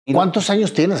¿Cuántos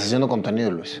años tienes haciendo contenido,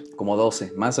 Luis? Como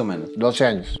 12, más o menos. 12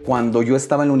 años. Cuando yo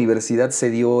estaba en la universidad se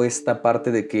dio esta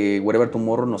parte de que Wherever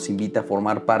Tomorrow nos invita a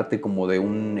formar parte como de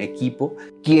un equipo.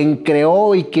 Quien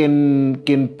creó y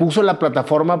quien puso la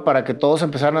plataforma para que todos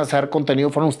empezaran a hacer contenido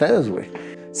fueron ustedes, güey.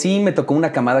 Sí, me tocó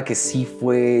una camada que sí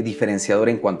fue diferenciadora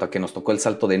en cuanto a que nos tocó el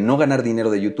salto de no ganar dinero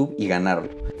de YouTube y ganarlo.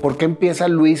 ¿Por qué empieza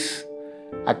Luis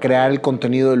a crear el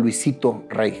contenido de Luisito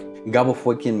Rey? Gabo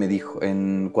fue quien me dijo,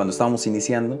 cuando estábamos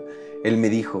iniciando, él me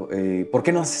dijo, ¿por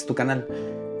qué no haces tu canal?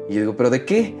 Y yo digo, ¿pero de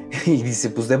qué? Y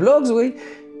dice, pues de vlogs, güey.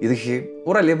 Y dije,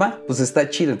 órale, va, pues está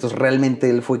chido. Entonces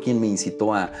realmente él fue quien me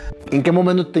incitó a... ¿En qué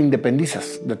momento te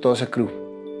independizas de todo ese crew?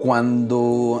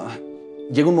 Cuando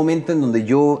llega un momento en donde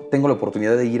yo tengo la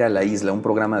oportunidad de ir a La Isla, un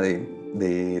programa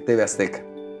de TV Azteca.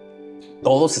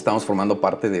 Todos estamos formando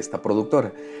parte de esta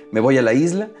productora. Me voy a La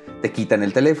Isla, te quitan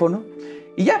el teléfono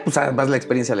y ya, pues vas la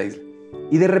experiencia a La Isla.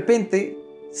 Y de repente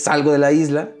salgo de La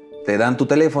Isla, te dan tu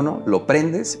teléfono, lo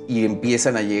prendes y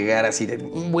empiezan a llegar así de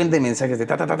un buen de mensajes de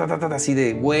así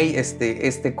de, güey,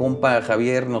 este compa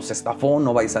Javier nos estafó,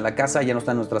 no vais a la casa, ya no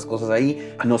están nuestras cosas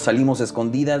ahí, nos salimos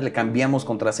escondidas, le cambiamos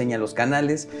contraseña a los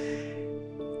canales.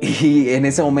 Y en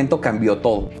ese momento cambió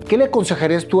todo. ¿Qué le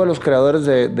aconsejarías tú a los creadores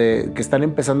que están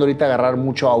empezando ahorita a agarrar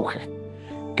mucho auge?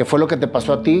 ¿Qué fue lo que te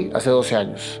pasó a ti hace 12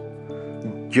 años?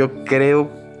 Yo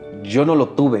no lo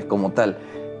tuve como tal,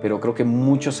 pero creo que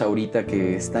muchos ahorita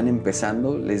que están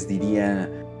empezando les diría...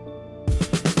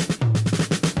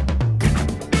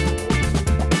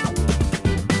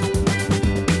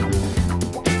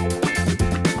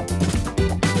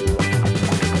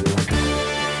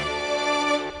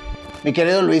 Mi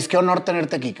querido Luis, qué honor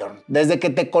tenerte aquí, cabrón. Desde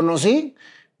que te conocí,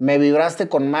 me vibraste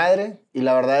con madre y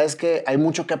la verdad es que hay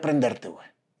mucho que aprenderte, güey.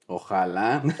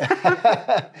 Ojalá.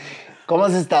 ¿Cómo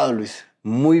has estado, Luis?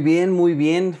 Muy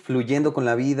bien, fluyendo con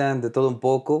la vida, de todo un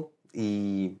poco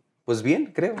y pues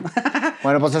bien, creo.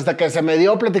 Bueno, pues hasta que se me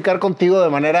dio platicar contigo de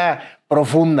manera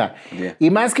profunda. Bien. Y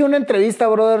más que una entrevista,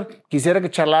 brother, quisiera que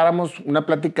charláramos una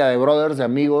plática de brothers, de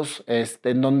amigos,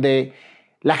 en donde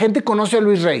la gente conoce a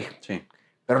Luis Rey. Sí.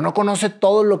 Pero no conoce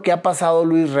todo lo que ha pasado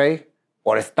Luis Rey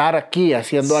por estar aquí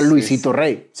haciendo a Luisito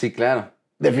Rey. Sí, claro.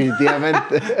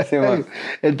 Definitivamente. Sí, bueno.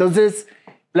 Entonces,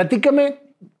 platícame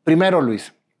primero,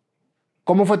 Luis.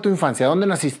 ¿Cómo fue tu infancia? ¿Dónde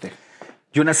naciste?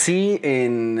 Yo nací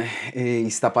en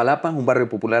Iztapalapa, un barrio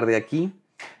popular de aquí.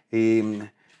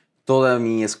 Toda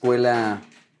mi escuela,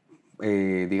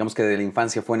 digamos que de la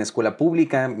infancia fue en escuela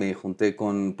pública. Me junté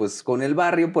con el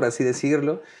barrio, por así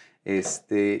decirlo.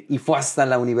 Y fue hasta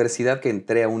la universidad que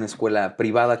entré a una escuela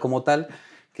privada como tal,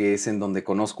 que es en donde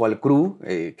conozco al crew,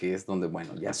 que es donde,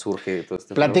 bueno, ya surge todo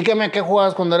este... Platícame a qué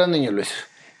jugabas cuando eras niño, Luis.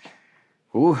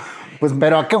 Pues,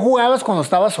 pero ¿a qué jugabas cuando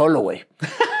estabas solo, güey?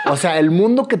 O sea, el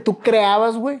mundo que tú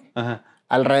creabas, güey,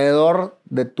 alrededor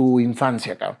de tu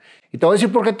infancia, cabrón. Y te voy a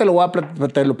decir por qué te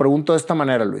lo pregunto de esta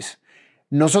manera, Luis.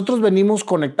 Nosotros venimos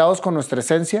conectados con nuestra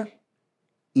esencia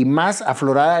y más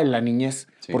aflorada en la niñez,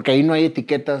 sí. Porque ahí no hay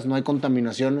etiquetas, no hay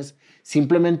contaminaciones.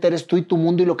 Simplemente eres tú y tu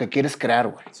mundo y lo que quieres crear,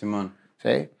 güey. Simón.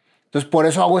 ¿Sí? Entonces, por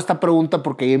eso hago esta pregunta,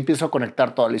 porque ahí empiezo a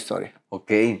conectar toda la historia.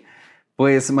 Ok.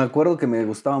 Pues me acuerdo que me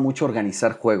gustaba mucho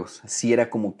organizar juegos. Así era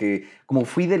como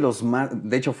fui de los más...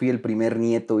 De hecho, fui el primer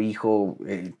nieto, hijo,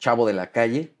 chavo de la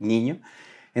calle, niño.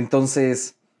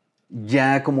 Entonces,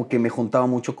 ya como que me juntaba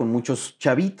mucho con muchos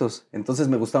chavitos. Entonces,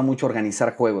 me gustaba mucho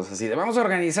organizar juegos. Así de, vamos a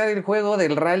organizar el juego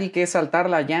del rally, que es saltar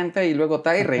la llanta y luego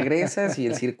regresas y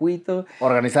el circuito.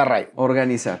 Organizar, Ray.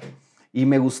 Organizar. Y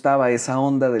me gustaba esa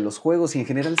onda de los juegos y en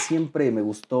general siempre me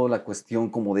gustó la cuestión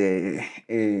como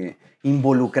de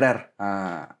involucrar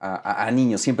a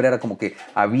niños. Siempre era como que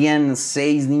habían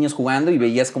 6 niños jugando y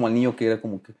veías como al niño que era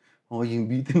como que, oye,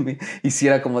 invítenme. Y si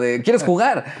era como de, ¿quieres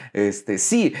jugar?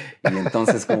 Sí. Y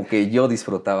entonces como que yo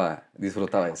disfrutaba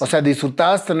eso. O sea,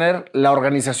 disfrutabas tener la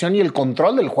organización y el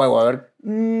control del juego. A ver.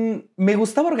 Me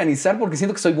gustaba organizar porque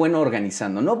siento que soy bueno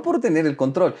organizando. No por tener el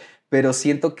control, pero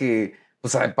siento que... O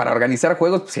sea, para organizar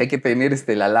juegos, pues sí hay que tener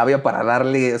la labia para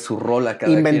darle su rol a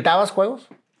cada ¿Inventabas juegos?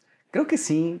 Creo que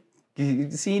sí.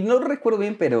 Sí, no recuerdo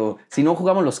bien, pero si no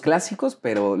jugamos los clásicos,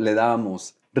 pero le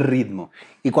dábamos ritmo.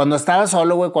 Y cuando estabas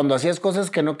solo, güey, cuando hacías cosas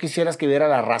que no quisieras que viera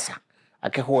la raza, ¿a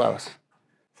qué jugabas?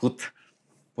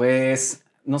 Pues,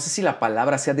 no sé si la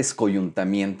palabra sea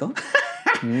descoyuntamiento.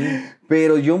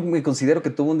 Pero yo me considero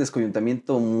que tuve un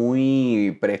descoyuntamiento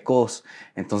muy precoz.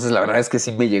 Entonces, la verdad es que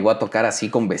sí me llegó a tocar así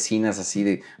con vecinas, así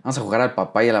de vamos a jugar al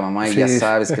papá y a la mamá, y sí. Ya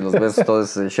sabes que los ves todo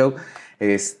ese show.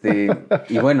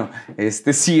 Y bueno,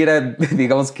 sí era,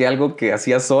 digamos que algo que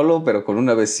hacía solo, pero con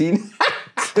una vecina.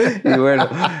 Y bueno,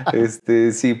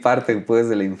 sí, parte pues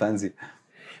de la infancia.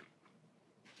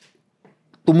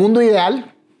 ¿Tu mundo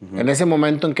ideal En ese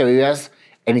momento en que vivías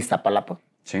en Iztapalapa,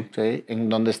 Sí. ¿sí? En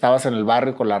donde estabas en el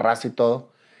barrio con la raza y todo,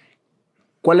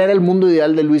 ¿cuál era el mundo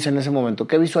ideal de Luis en ese momento?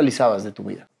 ¿Qué visualizabas de tu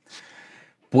vida?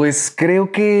 Pues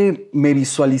creo que me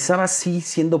visualizaba así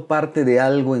siendo parte de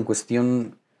algo en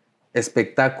cuestión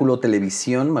espectáculo,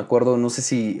 televisión. Me acuerdo, no sé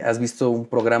si has visto un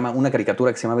programa, una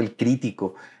caricatura que se llamaba El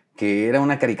Crítico, que era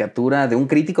una caricatura de un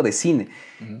crítico de cine.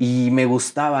 Y me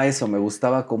gustaba eso, me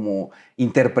gustaba como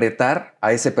interpretar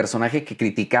a ese personaje que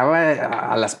criticaba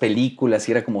a las películas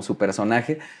y era como su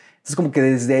personaje. Entonces como que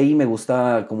desde ahí me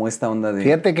gustaba como esta onda de...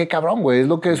 Fíjate qué cabrón, güey.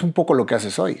 Es un poco lo que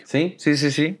haces hoy. Sí, sí,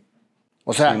 sí, sí.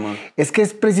 O sea, Sí, es que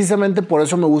es precisamente por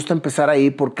eso me gusta empezar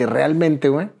ahí, porque realmente,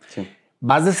 güey, sí.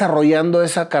 vas desarrollando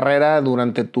esa carrera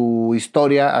durante tu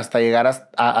historia hasta llegar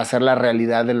a hacer la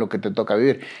realidad de lo que te toca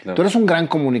vivir. Claro. Tú eres un gran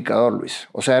comunicador, Luis.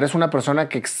 O sea, eres una persona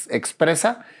que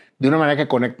expresa de una manera que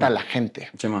conecta a la gente.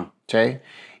 Sí, man. ¿Sí?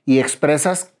 Y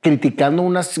expresas criticando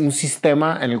un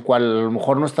sistema en el cual a lo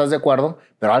mejor no estás de acuerdo,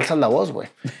 pero alzas la voz, güey.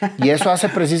 Y eso hace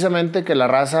precisamente que la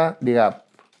raza diga,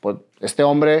 pues este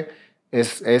hombre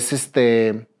es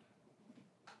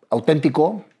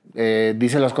auténtico,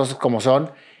 dice las cosas como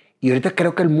son. Y ahorita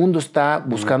creo que el mundo está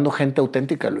buscando gente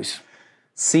auténtica, Luis.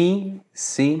 Sí,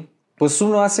 sí. Pues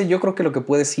uno hace, yo creo que lo que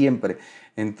puede siempre.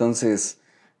 Entonces,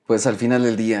 pues al final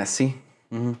del día, sí.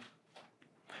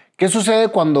 ¿Qué sucede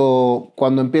cuando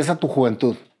empieza tu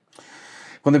juventud?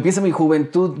 Cuando empieza mi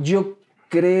juventud, yo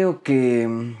creo que,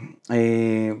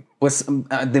 pues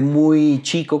de muy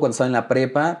chico, cuando estaba en la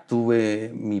prepa,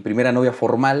 tuve mi primera novia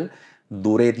formal.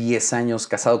 Duré 10 años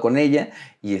casado con ella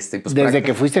y pues desde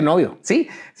que fuiste novio. Sí,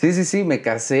 me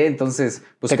casé, entonces...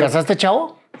 Pues, ¿Te casaste,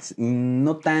 chavo?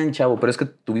 No tan chavo, pero es que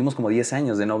tuvimos como 10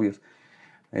 años de novios.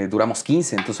 Duramos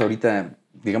 15, entonces ahorita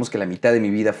digamos que la mitad de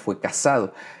mi vida fue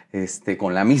casado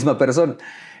con la misma persona.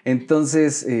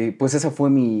 Entonces, pues esa fue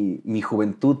mi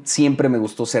juventud. Siempre me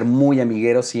gustó ser muy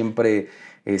amiguero, siempre...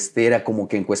 era como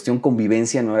que en cuestión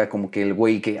convivencia, no era como que el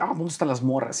güey que, ¿dónde están las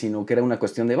morras? Sino que era una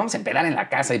cuestión de vamos a empedar en la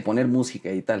casa y poner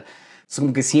música y tal. Entonces,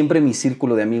 como que siempre mi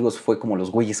círculo de amigos fue como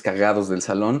los güeyes cagados del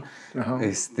salón. Ajá.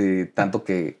 Tanto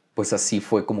que, pues así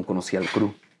fue como conocí al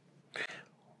crew.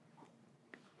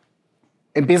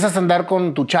 Empiezas a andar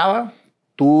con tu chava,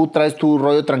 tú traes tu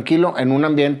rollo tranquilo en un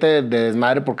ambiente de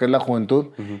desmadre porque es la juventud.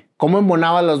 ¿Cómo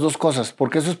embonabas las dos cosas?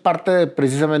 Porque eso es parte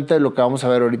precisamente de lo que vamos a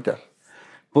ver ahorita.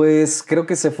 Pues creo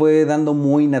que se fue dando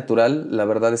muy natural. La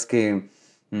verdad es que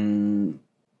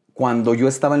cuando yo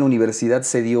estaba en la universidad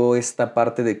se dio esta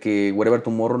parte de que Wherever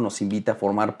Tomorrow nos invita a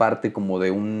formar parte como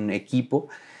de un equipo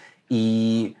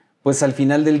y pues al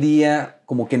final del día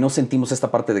como que no sentimos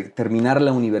esta parte de terminar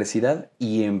la universidad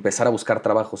y empezar a buscar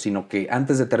trabajo, sino que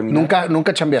antes de terminar...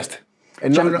 ¿Nunca chambeaste?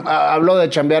 Hablo de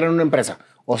chambear en una empresa,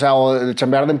 o sea, o de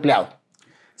chambear de empleado.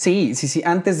 Sí.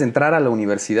 Antes de entrar a la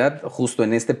universidad, justo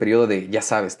en este periodo de, ya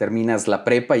sabes, terminas la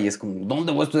prepa y es como,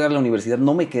 ¿dónde voy a estudiar la universidad?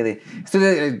 No me quedé.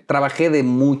 Trabajé de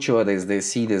mucho desde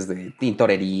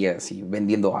tintorerías y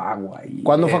vendiendo agua.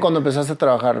 ¿Cuándo fue cuando empezaste a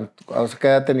trabajar? ¿Qué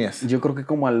edad tenías? Yo creo que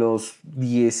como a los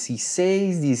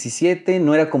 16, 17.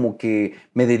 No era como que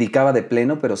me dedicaba de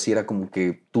pleno, pero sí era como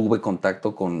que tuve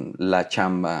contacto con la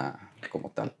chamba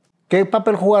como tal. ¿Qué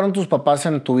papel jugaron tus papás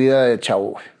en tu vida de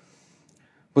chavo, güey?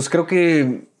 Pues creo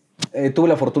que tuve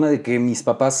la fortuna de que mis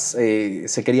papás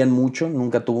se querían mucho.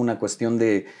 Nunca tuvo una cuestión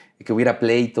de que hubiera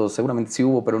pleitos. Seguramente sí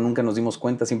hubo, pero nunca nos dimos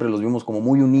cuenta. Siempre los vimos como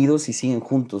muy unidos y siguen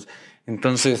juntos.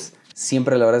 Entonces,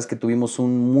 siempre la verdad es que tuvimos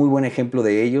un muy buen ejemplo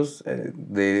de ellos.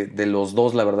 De los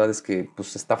dos, la verdad es que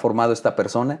pues, está formado esta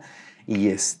persona. Y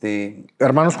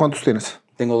 ¿Hermanos cuántos tienes?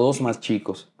 Tengo 2 más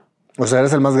chicos. O sea,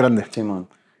 eres el más grande. Simón.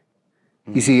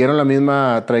 ¿Y siguieron la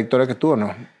misma trayectoria que tú o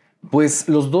no? Pues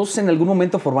los dos en algún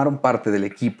momento formaron parte del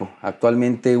equipo.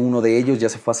 Actualmente uno de ellos ya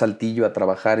se fue a Saltillo a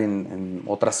trabajar en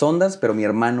otras ondas, pero mi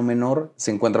hermano menor se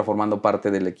encuentra formando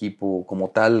parte del equipo como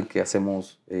tal, que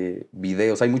hacemos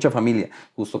videos. Hay mucha familia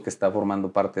justo que está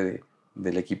formando parte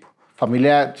del equipo.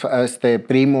 ¿Familia,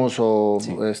 primos o...?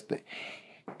 Sí.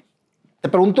 Te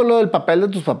pregunto lo del papel de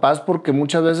tus papás porque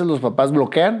muchas veces los papás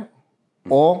bloquean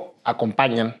o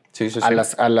acompañan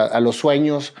a los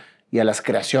sueños y a las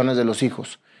creaciones de los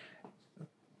hijos.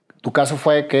 Tu caso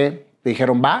fue que te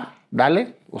dijeron, va,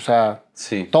 dale. O sea,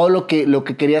 todo lo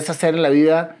que querías hacer en la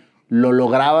vida, ¿lo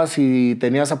lograbas y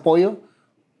tenías apoyo?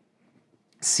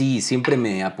 Sí, siempre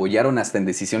me apoyaron hasta en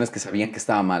decisiones que sabían que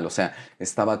estaba mal. O sea,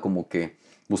 estaba como que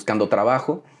buscando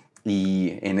trabajo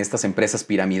y en estas empresas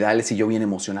piramidales y yo bien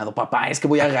emocionado. Papá, es que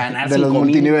voy a ganar de los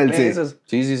multiniveles.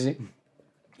 Sí.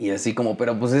 Y así como,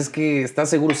 pero pues es que, ¿estás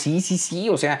seguro? Sí.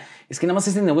 O sea, es que nada más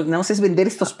es vender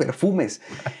estos perfumes.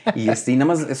 Y nada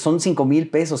más son 5,000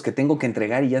 pesos que tengo que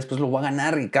entregar y ya después lo voy a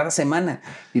ganar y cada semana.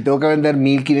 Y tengo que vender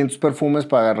 1,500 perfumes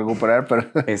para recuperar. Pero...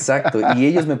 Exacto. Y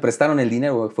ellos me prestaron el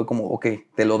dinero. Fue como, ok,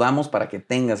 te lo damos para que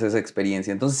tengas esa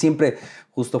experiencia. Entonces siempre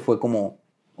justo fue como,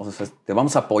 o sea, te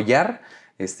vamos a apoyar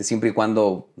siempre y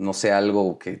cuando no sea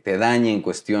algo que te dañe en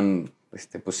cuestión,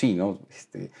 pues sí, ¿no?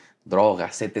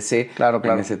 Drogas, etc. Claro.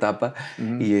 En esa etapa.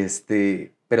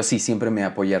 Pero sí, siempre me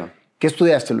apoyaron. ¿Qué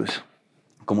estudiaste, Luis?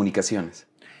 Comunicaciones.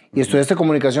 Y estudiaste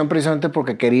comunicación precisamente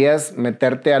porque querías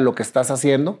meterte a lo que estás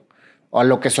haciendo o a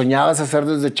lo que soñabas hacer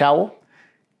desde chavo.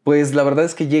 Pues la verdad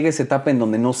es que llega esa etapa en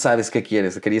donde no sabes qué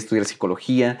quieres. Quería estudiar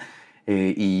psicología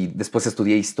y después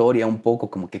estudié historia un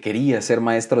poco, como que quería ser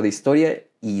maestro de historia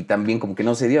y también como que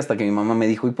no se dio hasta que mi mamá me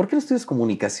dijo, ¿y por qué no estudias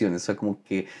comunicaciones? O sea, como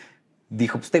que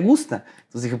dijo, pues, ¿te gusta?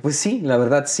 Entonces dije, pues sí, la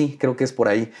verdad sí, creo que es por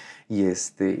ahí. Y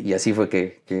así fue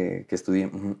que estudié.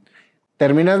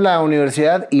 Terminas la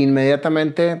universidad e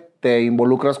inmediatamente te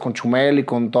involucras con Chumel y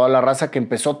con toda la raza que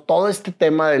empezó todo este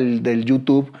tema del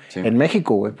YouTube en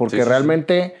México, güey. Porque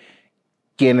realmente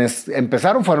quienes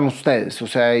empezaron fueron ustedes, o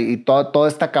sea, y toda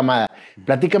esta camada.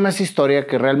 Platícame esa historia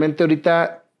que realmente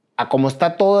ahorita, a como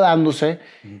está todo dándose,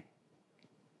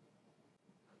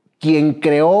 quien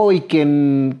creó y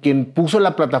quien puso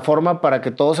la plataforma para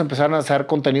que todos empezaran a hacer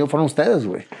contenido fueron ustedes,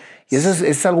 güey. Y eso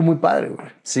es algo muy padre, güey.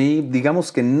 Sí,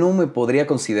 digamos que no me podría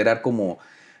considerar como...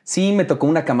 Sí, me tocó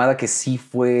una camada que sí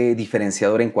fue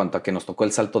diferenciadora en cuanto a que nos tocó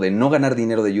el salto de no ganar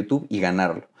dinero de YouTube y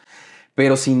ganarlo.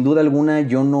 Pero sin duda alguna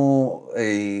yo no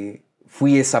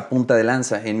fui esa punta de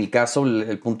lanza. En mi caso,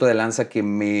 el punto de lanza que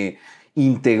me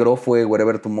integró fue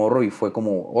Wherever Tomorrow y fue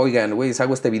como, oigan, güey,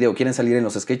 hago este video, ¿quieren salir en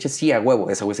los sketches? Sí, a huevo.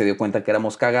 Ese güey se dio cuenta que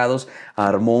éramos cagados,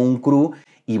 armó un crew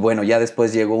y bueno, ya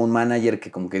después llegó un manager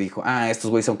que como que dijo,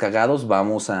 estos güeyes son cagados,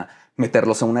 vamos a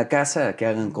meterlos a una casa, a que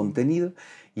hagan contenido.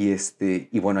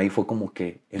 Y bueno, ahí fue como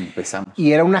que empezamos.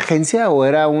 ¿Y era una agencia o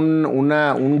era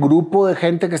un grupo de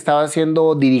gente que estaba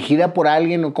siendo dirigida por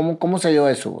alguien? ¿O cómo se dio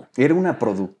eso, güey? Era una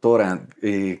productora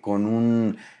con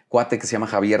un cuate que se llama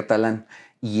Javier Talán.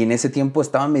 Y en ese tiempo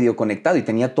estaba medio conectado y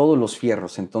tenía todos los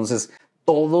fierros. Entonces,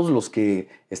 todos los que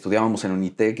estudiábamos en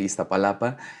Unitec y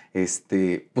Iztapalapa,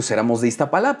 pues éramos de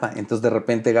Iztapalapa. Entonces, de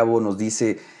repente Gabo nos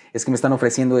dice, es que me están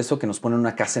ofreciendo eso, que nos ponen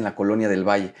una casa en la Colonia del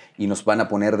Valle y nos van a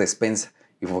poner despensa.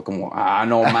 Y fue como,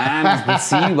 no mames, pues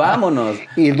sí, vámonos.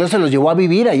 Y entonces los llevó a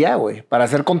vivir allá, güey, para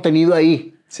hacer contenido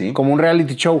ahí. Sí. Como un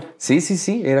reality show.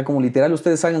 Sí. Era como literal,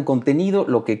 ustedes hagan contenido,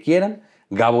 lo que quieran.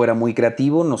 Gabo era muy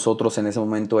creativo. Nosotros en ese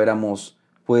momento éramos,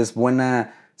 pues,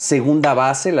 buena segunda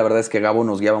base. La verdad es que Gabo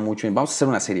nos guiaba mucho. Vamos a hacer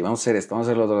una serie, vamos a hacer esto, vamos a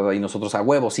hacer lo otro. Y nosotros a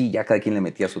huevo, sí, ya cada quien le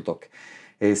metía su toque.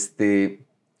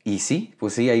 Y sí,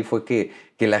 pues sí, ahí fue que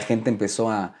la gente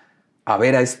empezó a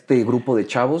ver a este grupo de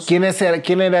chavos. ¿Quién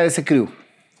era ese crew?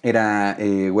 Era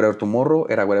Wherever Tomorrow,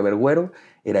 era Wherever Güero,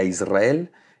 era Israel,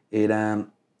 era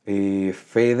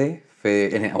Fede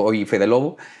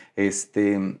Lobo,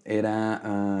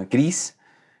 era Chris,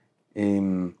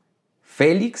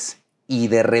 Félix, y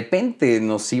de repente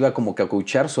nos iba como que a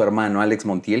coachar su hermano Alex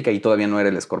Montiel, que ahí todavía no era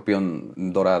el escorpión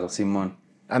dorado, Simón.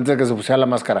 Antes de que se pusiera la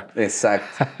máscara.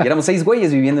 Exacto. Y éramos 6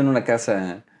 güeyes viviendo en una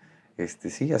casa.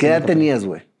 Sí, ¿Qué edad tenías,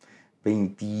 güey?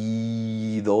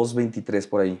 22, 23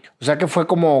 por ahí. O sea que fue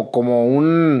como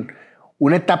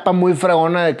una etapa muy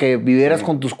fregona de que vivieras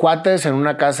con tus cuates en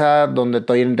una casa donde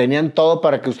tenían todo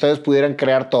para que ustedes pudieran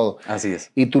crear todo. Así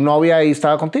es. ¿Y tu novia ahí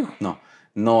estaba contigo?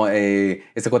 No,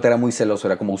 este cuate era muy celoso.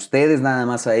 Era como ustedes nada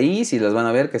más ahí, si las van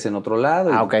a ver, que es en otro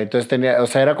lado. Ok.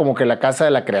 Entonces era como que la casa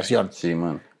de la creación. Sí,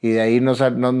 man. Y de ahí no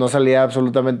salía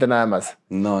absolutamente nada más.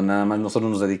 No, nada más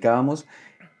nosotros nos dedicábamos.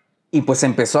 Y pues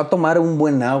empezó a tomar un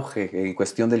buen auge en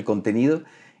cuestión del contenido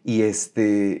y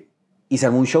se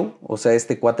armó un show. O sea,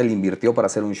 este cuate le invirtió para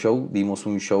hacer un show. Dimos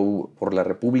un show por la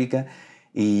República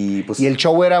y pues... ¿Y el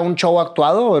show era un show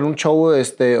actuado o era un show,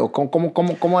 o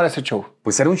cómo era ese show?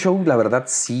 Pues era un show, la verdad,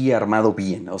 sí armado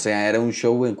bien. O sea, era un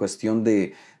show en cuestión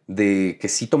de que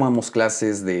sí tomamos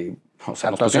clases de... O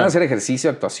sea, nos pusieron a hacer ejercicio,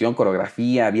 actuación,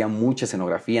 coreografía, había mucha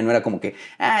escenografía, no era como que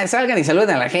salgan y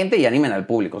saluden a la gente y animen al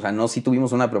público. O sea, no, sí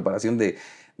tuvimos una preparación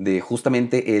de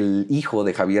justamente el hijo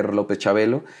de Javier López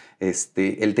Chabelo.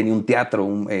 Él tenía un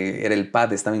teatro, era el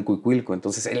PAD, estaba en Cuicuilco.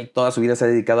 Entonces, él toda su vida se ha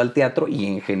dedicado al teatro y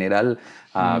en general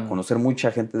a conocer mucha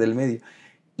gente del medio.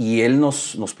 Y él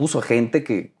nos puso a gente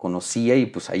que conocía y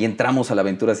pues ahí entramos a la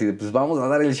aventura así de, pues vamos a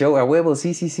dar el show a huevo,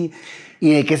 sí.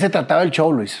 ¿Y de qué se trataba el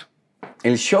show, Luis?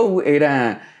 El show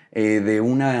era de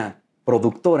una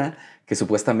productora que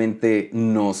supuestamente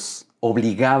nos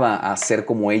obligaba a ser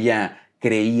como ella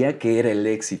creía que era el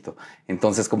éxito.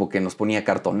 Entonces como que nos ponía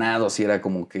cartonados y era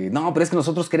como que, no, pero es que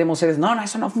nosotros queremos ser... No,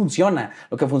 eso no funciona.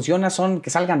 Lo que funciona son que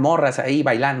salgan morras ahí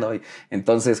bailando.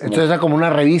 Entonces era como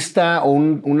una revista o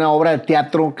una obra de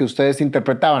teatro que ustedes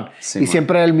interpretaban. Sí, y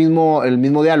siempre era el mismo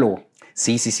diálogo.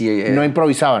 Sí. No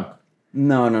improvisaban.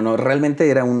 No. Realmente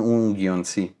era un guión,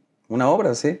 sí. Una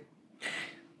obra, sí.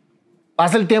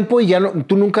 Pasa el tiempo y ya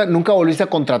tú nunca volviste a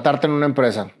contratarte en una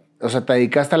empresa. O sea, te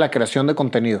dedicaste a la creación de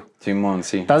contenido. Simón,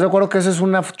 sí. ¿Estás de acuerdo que eso es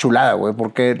una chulada, güey?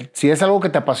 Porque si es algo que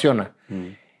te apasiona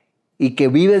y que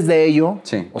vives de ello,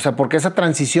 sí. O sea, porque esa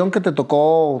transición que te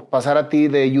tocó pasar a ti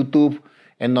de YouTube,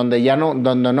 en donde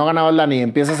donde no ganabas lana y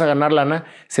empiezas a ganar lana,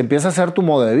 se empieza a hacer tu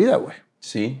modo de vida, güey.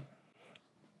 Sí.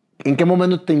 ¿En qué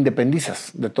momento te independizas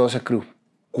de todo ese crew?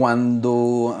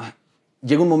 Cuando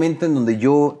llega un momento en donde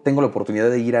yo tengo la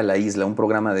oportunidad de ir a La Isla, un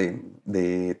programa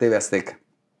de TV Azteca.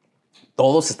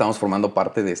 Todos estamos formando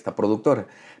parte de esta productora.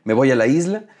 Me voy a La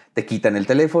Isla, te quitan el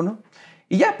teléfono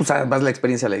y ya, pues vas la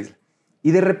experiencia a La Isla.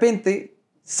 Y de repente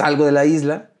salgo de La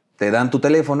Isla, te dan tu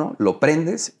teléfono, lo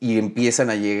prendes y empiezan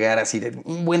a llegar así de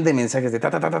un buen de mensajes de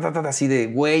así de,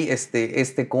 güey,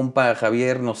 este compa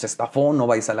Javier nos estafó, no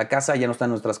vais a la casa, ya no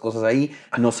están nuestras cosas ahí,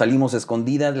 nos salimos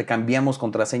escondidas, le cambiamos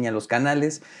contraseña a los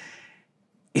canales.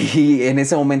 Y en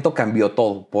ese momento cambió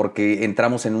todo, porque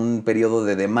entramos en un periodo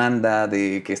de demanda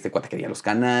de que este cuate quería los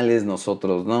canales,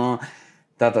 nosotros no,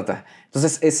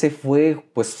 Entonces ese fue,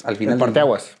 pues, al final... El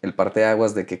parteaguas. El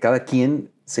parteaguas de que cada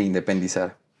quien se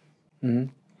independizara.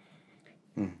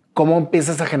 ¿Cómo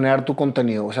empiezas a generar tu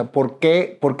contenido? O sea, ¿por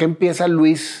qué empieza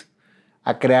Luis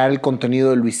a crear el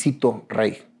contenido de Luisito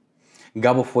Rey?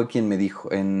 Gabo fue quien me dijo,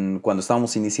 cuando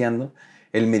estábamos iniciando,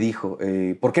 él me dijo,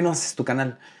 ¿por qué no haces tu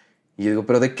canal? Y yo digo,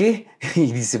 ¿pero de qué?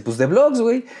 Y dice, pues de vlogs,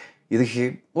 güey. Y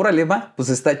dije, órale, va, pues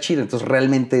está chido. Entonces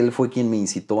realmente él fue quien me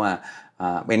incitó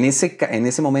en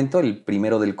ese momento, el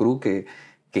primero del crew que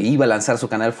iba a lanzar su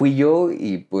canal fui yo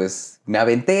y pues me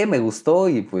aventé, me gustó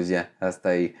y pues ya, hasta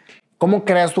ahí. ¿Cómo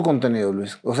creas tu contenido,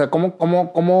 Luis? O sea,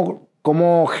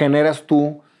 ¿cómo generas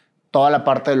tú toda la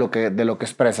parte de lo que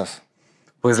expresas?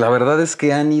 Pues la verdad es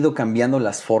que han ido cambiando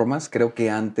las formas. Creo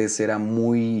que antes era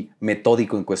muy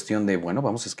metódico en cuestión de, bueno,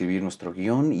 vamos a escribir nuestro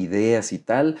guión, ideas y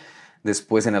tal.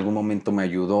 Después en algún momento me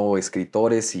ayudó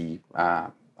escritores y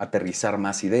a aterrizar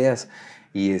más ideas.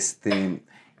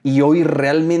 Y hoy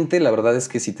realmente, la verdad es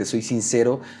que si te soy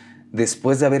sincero,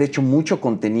 después de haber hecho mucho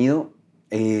contenido,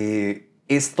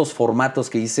 estos formatos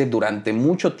que hice durante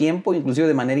mucho tiempo, inclusive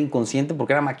de manera inconsciente,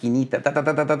 porque era maquinita,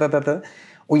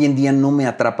 hoy en día no me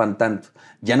atrapan tanto.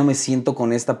 Ya no me siento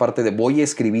con esta parte de voy a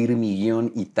escribir mi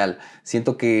guión y tal.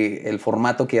 Siento que el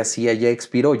formato que hacía ya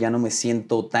expiró, ya no me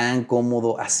siento tan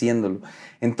cómodo haciéndolo.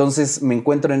 Entonces me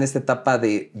encuentro en esta etapa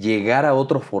de llegar a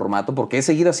otro formato, porque he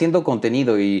seguido haciendo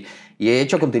contenido y he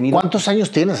hecho contenido. ¿Cuántos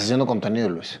años tienes haciendo contenido,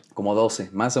 Luis? Como 12,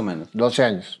 más o menos. 12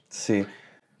 años. Sí.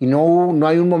 ¿Y no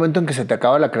hay un momento en que se te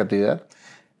acaba la creatividad?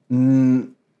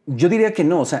 Yo diría que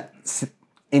no, o sea,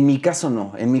 en mi caso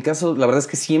no. En mi caso, la verdad es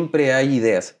que siempre hay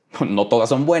ideas. No todas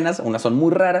son buenas, unas son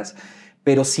muy raras,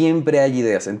 pero siempre hay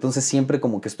ideas. Entonces siempre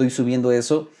como que estoy subiendo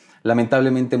eso.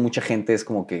 Lamentablemente mucha gente es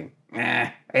como que,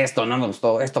 esto no me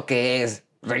gustó, ¿esto qué es?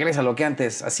 Regresa a lo que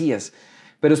antes hacías.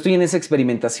 Pero estoy en esa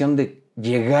experimentación de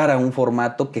llegar a un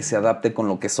formato que se adapte con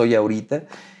lo que soy ahorita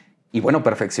y bueno,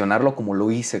 perfeccionarlo como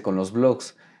lo hice con los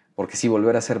vlogs. Porque sí,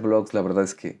 volver a hacer vlogs, la verdad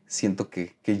es que siento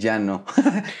que ya no.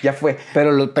 Ya fue.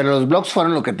 Pero los vlogs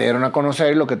fueron lo que te dieron a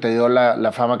conocer y lo que te dio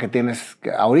la fama que tienes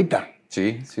ahorita.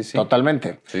 Sí.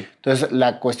 Totalmente. Sí. Entonces,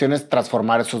 la cuestión es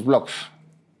transformar esos vlogs.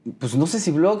 Pues no sé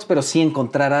si vlogs, pero sí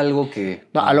encontrar algo que...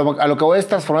 No, a lo que voy a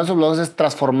transformar esos vlogs es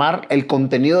transformar el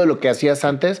contenido de lo que hacías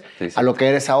antes a lo que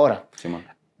eres ahora. Simón.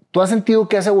 ¿Tú has sentido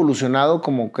que has evolucionado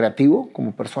como creativo,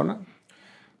 como persona,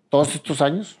 todos estos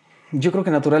años? Yo creo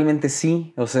que naturalmente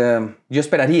sí, o sea, yo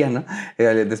esperaría, ¿no?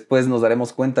 Después nos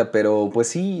daremos cuenta, pero pues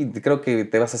sí, creo que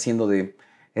te vas haciendo de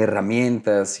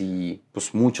herramientas y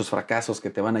pues muchos fracasos que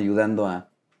te van ayudando a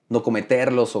no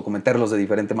cometerlos o cometerlos de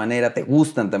diferente manera. Te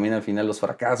gustan también al final los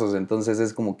fracasos, entonces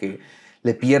es como que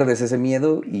le pierdes ese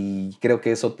miedo y creo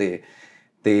que eso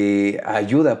te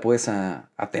ayuda pues a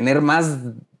tener más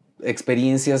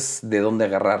experiencias de dónde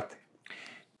agarrarte.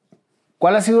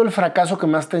 ¿Cuál ha sido el fracaso que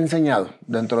más te ha enseñado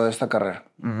dentro de esta carrera?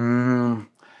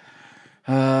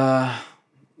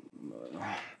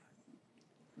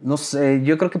 No sé,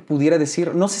 yo creo que pudiera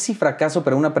decir, no sé si fracaso,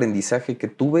 pero un aprendizaje que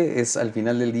tuve es al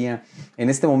final del día, en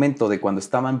este momento de cuando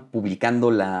estaban publicando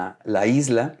la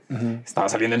Isla, estaba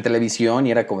saliendo en televisión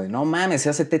y era como de, no mames, se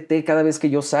hace TT cada vez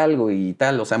que yo salgo y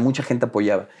tal, o sea, mucha gente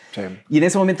apoyaba. Sí. Y en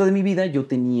ese momento de mi vida yo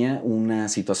tenía una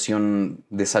situación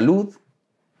de salud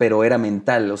pero era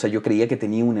mental, o sea, yo creía que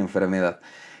tenía una enfermedad.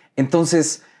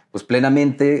 Entonces, pues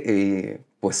plenamente,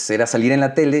 pues era salir en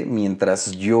la tele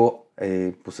mientras yo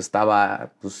pues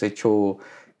estaba pues hecho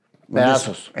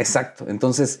pedazos. Exacto.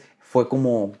 Entonces fue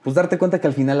como, pues darte cuenta que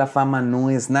al final la fama no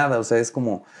es nada. O sea, es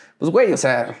como, pues güey, o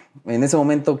sea, en ese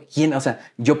momento, ¿quién? O sea,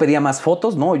 yo pedía más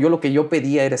fotos. No, yo lo que yo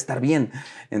pedía era estar bien.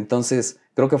 Entonces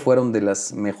creo que fueron de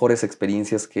las mejores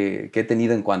experiencias que he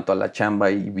tenido en cuanto a la chamba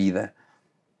y vida.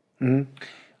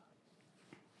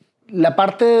 La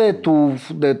parte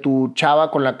de tu chava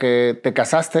con la que te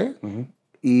casaste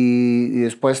y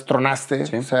después tronaste,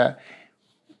 Sí. o sea,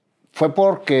 ¿fue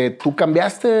porque tú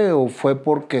cambiaste o fue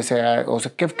porque o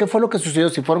sea, ¿qué fue lo que sucedió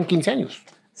si fueron 15 años?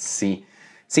 Sí,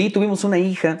 sí, tuvimos una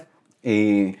hija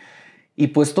y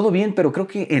pues todo bien, pero creo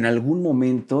que en algún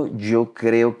momento yo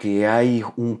creo que hay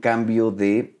un cambio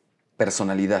de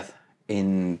personalidad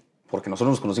porque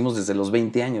nosotros nos conocimos desde los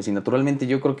 20 años y naturalmente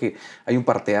yo creo que hay un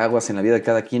parteaguas en la vida de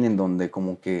cada quien en donde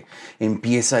como que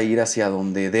empieza a ir hacia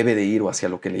donde debe de ir o hacia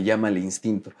lo que le llama el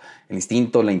instinto,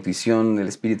 la intuición, el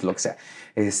espíritu, lo que sea.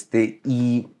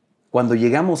 Y cuando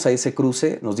llegamos a ese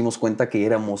cruce nos dimos cuenta que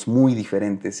éramos muy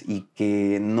diferentes y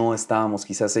que no estábamos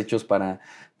quizás hechos para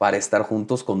estar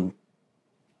juntos con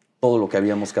todo lo que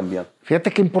habíamos cambiado.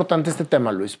 Fíjate qué importante este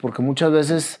tema, Luis, porque muchas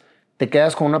veces te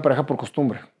quedas con una pareja por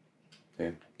costumbre. Sí.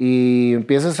 Y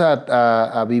empiezas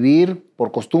a vivir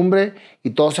por costumbre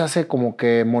y todo se hace como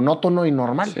que monótono y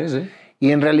normal. Sí, sí.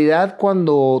 Y en realidad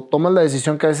cuando tomas la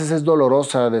decisión que a veces es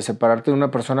dolorosa de separarte de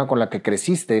una persona con la que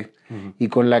creciste y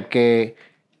con la que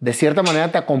de cierta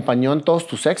manera te acompañó en todos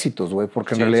tus éxitos, güey,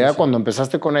 porque en realidad cuando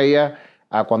empezaste con ella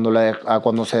a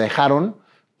cuando se dejaron,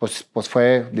 pues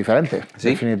fue diferente,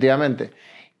 definitivamente.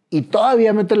 Y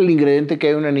todavía mete el ingrediente que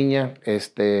hay una niña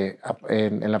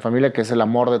en la familia, que es el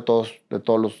amor de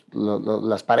todos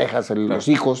las parejas, los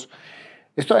hijos.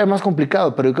 Es todavía más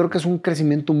complicado, pero yo creo que es un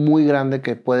crecimiento muy grande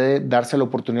que puede darse la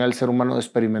oportunidad al ser humano de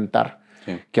experimentar.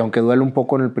 Sí. Que aunque duele un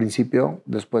poco en el principio,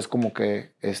 después como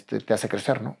que te hace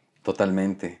crecer, ¿no?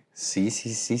 Totalmente. Sí.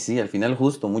 Al final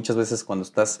justo, muchas veces cuando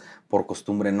estás por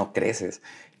costumbre no creces.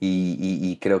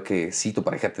 Y creo que sí, tu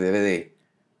pareja te debe de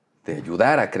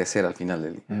ayudar a crecer al final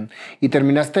del día. ¿Y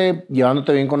terminaste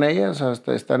llevándote bien con ella? O sea,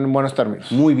 ¿están en buenos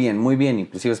términos? Muy bien, muy bien.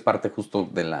 Inclusive es parte justo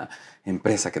de la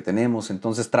empresa que tenemos.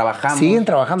 Entonces trabajamos. Siguen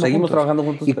trabajando Seguimos juntos. trabajando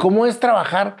juntos. ¿Y cómo es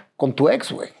trabajar con tu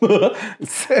ex, güey?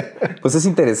 Pues es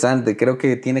interesante. Creo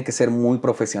que tiene que ser muy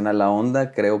profesional la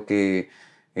onda. Creo que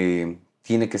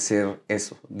tiene que ser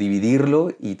eso, dividirlo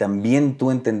y también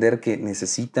tú entender que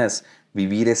necesitas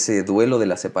vivir ese duelo de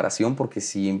la separación, porque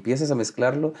si empiezas a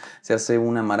mezclarlo, se hace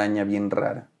una maraña bien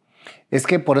rara. Es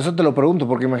que por eso te lo pregunto,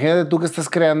 porque imagínate tú que estás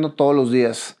creando todos los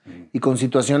días y con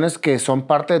situaciones que son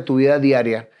parte de tu vida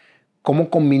diaria, ¿cómo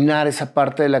combinar esa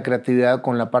parte de la creatividad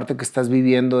con la parte que estás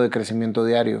viviendo de crecimiento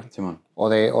diario? Simón. O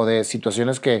de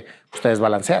situaciones que ustedes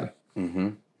balancean.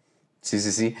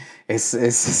 Sí.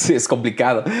 Es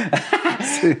complicado.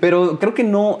 Sí. Pero creo que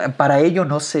no, para ello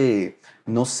no se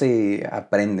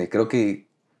aprende. Creo que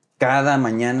cada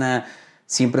mañana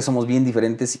siempre somos bien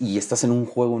diferentes y estás en un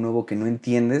juego nuevo que no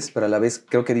entiendes, pero a la vez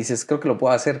creo que dices, creo que lo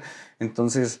puedo hacer.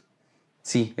 Entonces,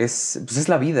 sí, es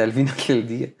la vida al final del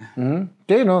día.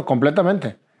 Sí, no,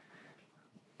 completamente.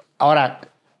 Ahora,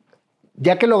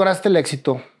 ya que lograste el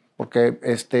éxito,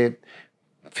 porque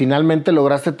finalmente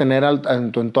lograste tener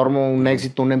en tu entorno un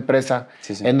éxito, una empresa,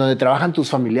 en donde trabajan tus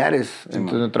familiares, en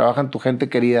donde trabajan tu gente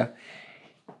querida.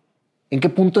 ¿En qué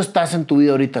punto estás en tu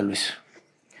vida ahorita, Luis?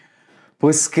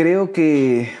 Pues creo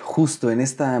que justo en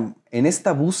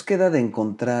esta búsqueda de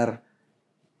encontrar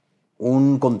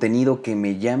un contenido que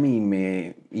me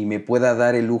llame y me pueda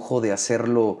dar el lujo de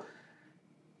hacerlo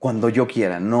cuando yo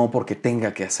quiera, no porque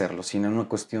tenga que hacerlo, sino en una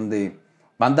cuestión de,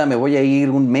 banda, me voy a ir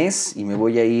un mes y me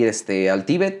voy a ir al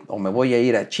Tíbet o me voy a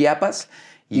ir a Chiapas.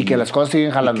 Y que las cosas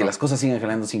siguen jalando. Y que las cosas siguen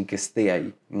jalando sin que esté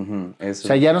ahí. Eso. O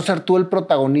sea, ya no ser tú el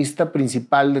protagonista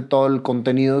principal de todo el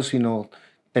contenido, sino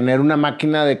tener una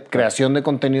máquina de creación de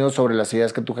contenido sobre las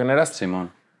ideas que tú generas.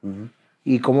 Simón.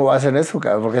 ¿Y cómo va a ser eso,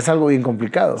 cabrón? Porque es algo bien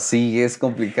complicado. Sí, es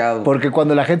complicado. Porque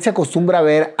cuando la gente se acostumbra a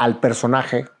ver al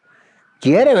personaje,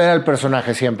 quiere ver al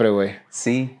personaje siempre, güey.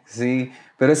 Sí.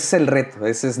 Pero ese es el reto.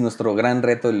 Ese es nuestro gran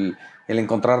reto, el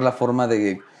encontrar la forma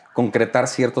de concretar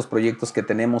ciertos proyectos que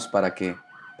tenemos para que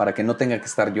no tenga que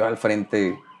estar yo al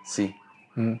frente, sí.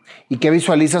 ¿Y qué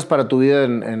visualizas para tu vida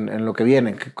en lo que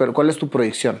viene? ¿Cuál es tu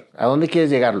proyección? ¿A dónde quieres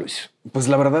llegar, Luis? Pues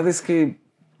la verdad es que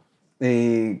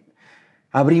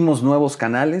abrimos nuevos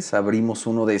canales, abrimos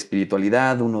uno de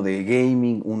espiritualidad, uno de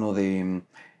gaming, uno de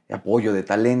apoyo de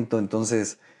talento.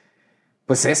 Entonces,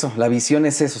 Pues eso, la visión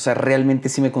es eso. O sea, realmente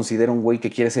sí me considero un güey que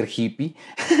quiere ser hippie.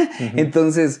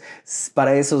 Entonces,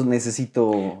 para eso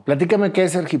necesito... Platícame qué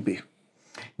es ser hippie.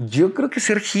 Yo creo que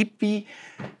ser hippie...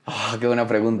 qué buena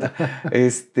pregunta.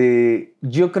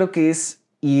 Yo creo que es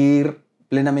ir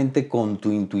plenamente con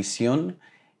tu intuición,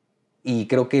 y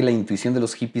creo que la intuición de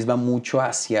los hippies va mucho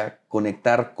hacia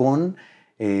conectar con...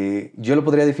 yo lo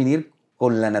podría definir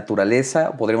con la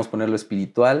naturaleza, podríamos ponerlo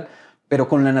espiritual, pero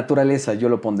con la naturaleza yo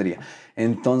lo pondría.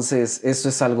 Entonces, eso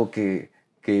es algo que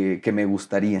me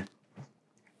gustaría.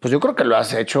 Pues yo creo que lo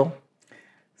has hecho.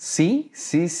 Sí.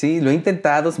 Lo he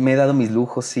intentado, me he dado mis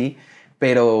lujos, sí.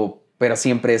 Pero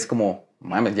siempre es como,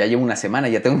 mames, ya llevo una semana,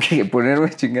 ya tengo que ponerme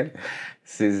a chingar.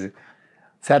 Sí.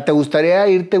 O sea, ¿te gustaría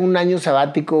irte un año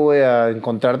sabático, güey, a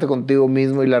encontrarte contigo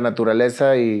mismo y la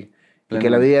naturaleza y que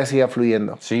la vida siga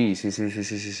fluyendo? Sí.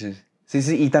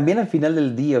 Y también al final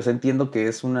del día, o sea, entiendo que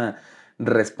es una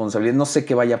responsabilidad. No sé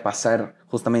qué vaya a pasar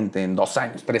justamente en 2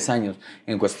 años, 3 años,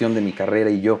 en cuestión de mi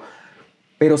carrera y yo.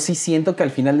 Pero sí siento que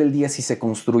al final del día, si se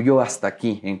construyó hasta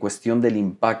aquí, en cuestión del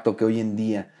impacto que hoy en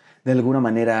día de alguna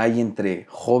manera hay entre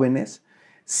jóvenes,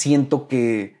 siento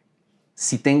que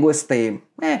si tengo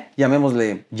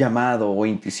llamémosle llamado o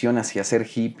intuición hacia ser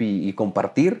hippie y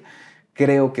compartir,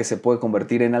 creo que se puede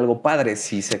convertir en algo padre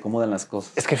si se acomodan las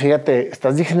cosas. Es que fíjate,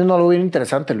 estás diciendo algo bien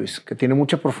interesante, Luis, que tiene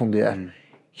mucha profundidad.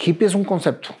 Hippie es un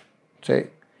concepto, ¿sí?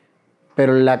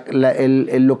 Pero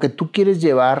lo que tú quieres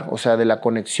llevar, o sea, de la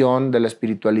conexión, de la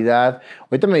espiritualidad.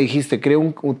 Ahorita me dijiste, creo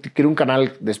un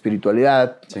canal de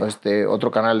espiritualidad, sí,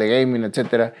 otro canal de gaming,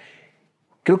 etcétera.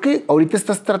 Creo que ahorita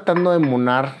estás tratando de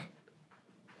monar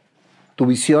tu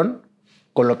visión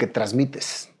con lo que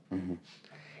transmites.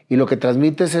 Y lo que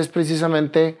transmites es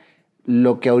precisamente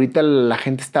lo que ahorita la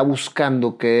gente está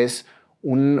buscando, que es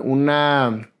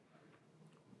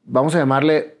vamos a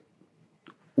llamarle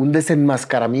un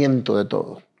desenmascaramiento de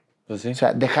todo. Pues sí. O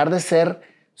sea, dejar de ser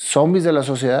zombies de la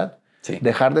sociedad, sí,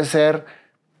 dejar de ser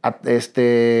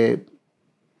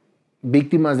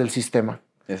víctimas del sistema.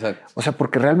 Exacto. O sea,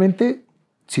 porque realmente,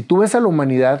 si tú ves a la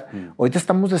humanidad, ahorita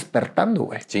estamos despertando,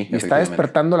 güey. Sí, y está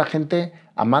despertando la gente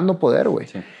amando poder, güey.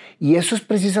 Sí. Y eso es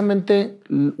precisamente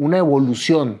una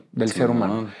evolución del ser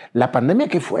humano. La pandemia,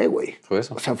 ¿qué fue, güey? Fue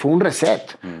eso. O sea, fue un reset.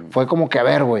 Fue como que, a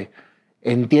ver, güey,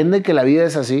 entiende que la vida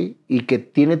es así y que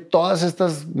tiene todas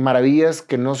estas maravillas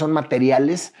que no son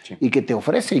materiales, sí, y que te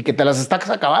ofrece y que te las estás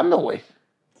acabando, güey.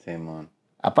 Sí, man.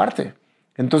 Aparte.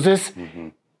 Entonces,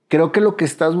 creo que lo que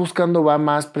estás buscando va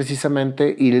más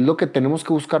precisamente, y es lo que tenemos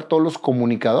que buscar todos los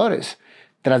comunicadores,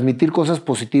 transmitir cosas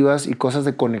positivas y cosas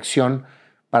de conexión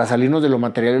para salirnos de lo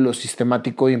material y lo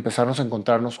sistemático y empezarnos a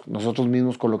encontrarnos nosotros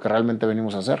mismos con lo que realmente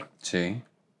venimos a hacer. Sí,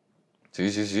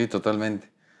 totalmente.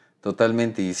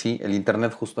 Totalmente. Y sí, el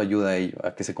internet justo ayuda a ello,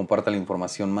 a que se comparta la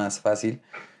información más fácil.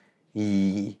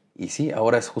 Y sí,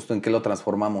 ahora es justo en qué lo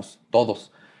transformamos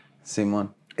todos,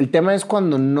 Simón. El tema es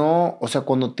cuando no, o sea,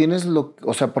 cuando tienes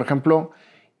por ejemplo,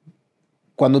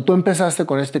 cuando tú empezaste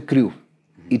con este crew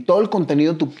y todo el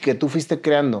contenido que tú fuiste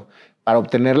creando para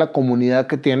obtener la comunidad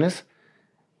que tienes,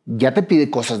 ya te pide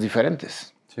cosas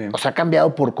diferentes. Sí. O sea, ha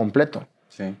cambiado por completo.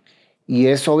 Sí. Y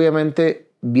es obviamente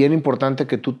bien importante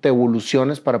que tú te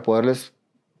evoluciones para poderles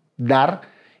dar,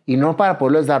 y no para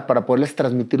poderles dar, para poderles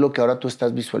transmitir lo que ahora tú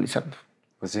estás visualizando.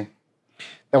 Pues sí.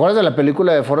 ¿Te acuerdas de la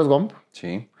película de Forrest Gump?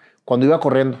 Sí. Cuando iba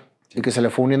corriendo, sí, y que se le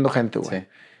fue uniendo gente, güey. Sí.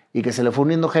 Y que se le fue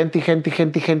uniendo gente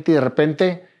y de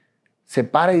repente se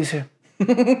para y dice,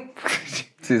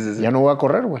 sí. Ya no voy a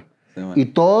correr, güey. Sí, y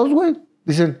todos, güey,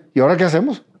 dicen, ¿y ahora qué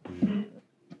hacemos?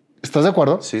 ¿Estás de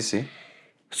acuerdo? Sí.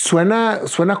 Suena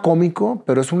cómico,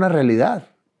 pero es una realidad.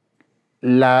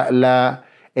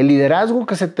 El liderazgo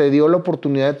que se te dio la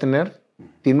oportunidad de tener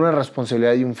tiene una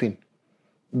responsabilidad y un fin.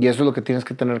 Y eso es lo que tienes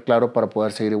que tener claro para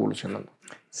poder seguir evolucionando.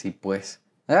 Sí, pues.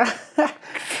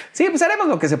 Sí, pues haremos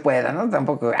lo que se pueda, ¿no?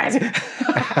 Tampoco.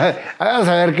 Vamos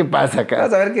a ver qué pasa acá.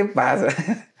 Vamos a ver qué pasa.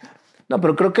 No,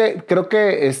 pero creo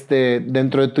que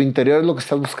dentro de tu interior es lo que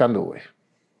estás buscando, güey.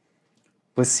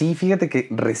 Pues sí, fíjate que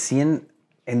recién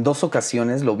en 2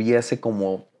 ocasiones lo vi hace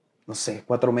como, no sé,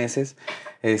 4 meses.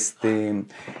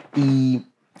 Y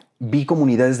vi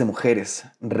comunidades de mujeres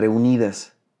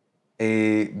reunidas.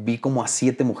 Vi como a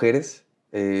 7 mujeres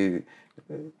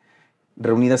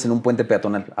reunidas en un puente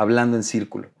peatonal, hablando en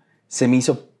círculo. Se me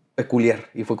hizo peculiar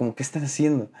y fue como, ¿qué están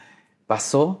haciendo?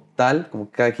 Pasó tal, como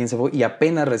que cada quien se fue, y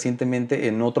apenas recientemente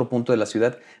en otro punto de la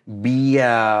ciudad vi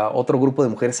a otro grupo de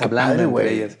mujeres Qué hablando padre,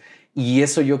 entre ellas. Y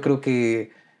eso yo creo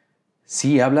que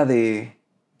sí habla de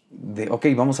ok,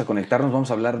 vamos a conectarnos,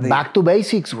 vamos a hablar de... Back to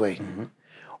basics, güey.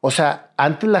 O sea,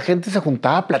 antes la gente se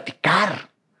juntaba a platicar.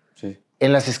 Sí.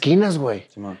 En las esquinas, güey.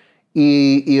 Sí,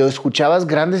 y escuchabas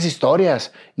grandes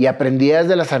historias y aprendías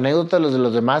de las anécdotas de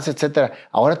los demás, etcétera.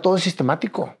 Ahora todo es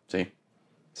sistemático. Sí.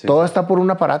 Todo está por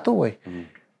un aparato, güey.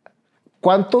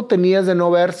 ¿Cuánto tenías de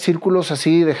no ver círculos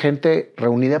así de gente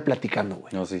reunida platicando,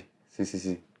 güey? No, sí.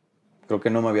 Creo que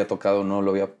no me había tocado, no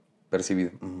lo había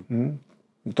percibido.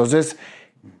 Entonces,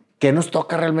 ¿qué nos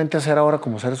toca realmente hacer ahora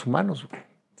como seres humanos, güey?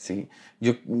 Sí,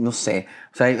 yo no sé.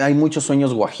 O sea, hay muchos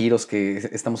sueños guajiros que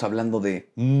estamos hablando de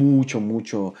mucho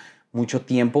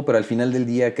tiempo, pero al final del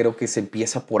día creo que se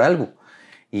empieza por algo.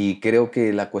 Y creo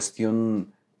que la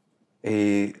cuestión,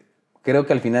 creo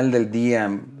que al final del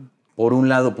día, por un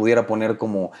lado pudiera poner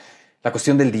como la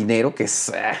cuestión del dinero, que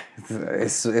es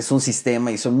un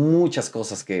sistema y son muchas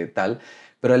cosas que tal,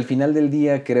 pero al final del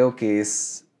día creo que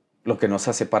es lo que nos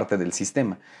hace parte del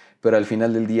sistema. Pero al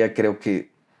final del día creo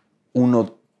que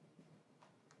uno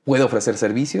puede ofrecer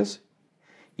servicios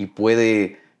y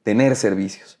puede tener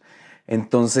servicios.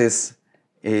 Entonces,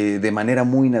 de manera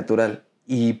muy natural.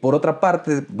 Y por otra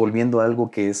parte, volviendo a algo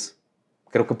que es,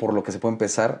 creo que por lo que se puede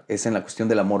empezar, es en la cuestión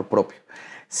del amor propio.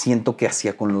 Siento que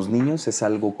hacia con los niños es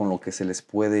algo con lo que se les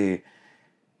puede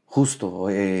justo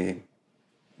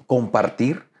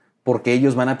compartir, porque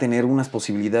ellos van a tener unas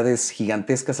posibilidades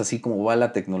gigantescas, así como va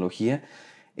la tecnología,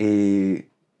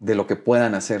 de lo que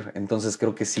puedan hacer. Entonces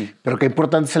creo que sí. Pero qué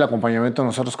importante es el acompañamiento de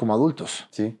nosotros como adultos.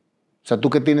 Sí. O sea, tú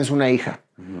que tienes una hija,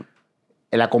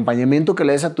 el acompañamiento que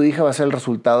le des a tu hija va a ser el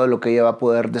resultado de lo que ella va a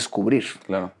poder descubrir.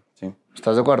 Claro, sí.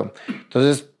 ¿Estás de acuerdo?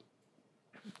 Entonces,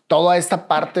 toda esta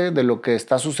parte de lo que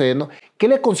está sucediendo, ¿qué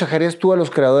le aconsejarías tú a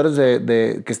los creadores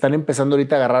que están empezando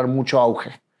ahorita a agarrar mucho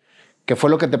auge? ¿Qué fue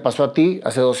lo que te pasó a ti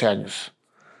hace 12 años?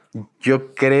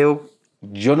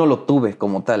 Yo no lo tuve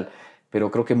como tal, pero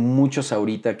creo que muchos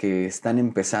ahorita que están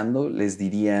empezando les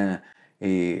diría,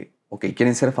 ok,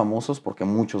 quieren ser famosos porque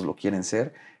muchos lo quieren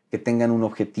ser, que tengan un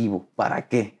objetivo. ¿Para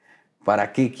qué?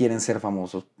 ¿Para qué quieren ser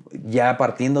famosos? Ya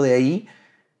partiendo de ahí,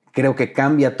 creo que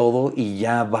cambia todo y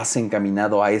ya vas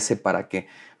encaminado a ese para qué.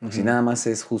 Porque si nada más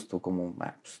es justo como,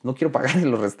 pues no quiero pagar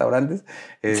en los restaurantes,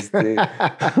 pues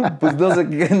no sé,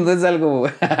 no es algo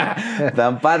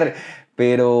tan padre.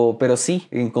 Pero sí,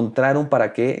 encontrar un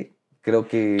para qué, creo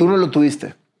que... ¿Tú no lo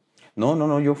tuviste?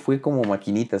 No, yo fui como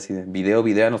maquinita, así de video,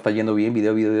 nos está yendo bien,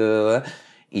 video.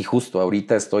 Y justo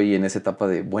ahorita estoy en esa etapa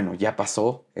de, bueno, ya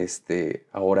pasó,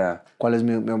 ahora... ¿Cuál es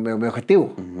mi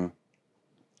objetivo?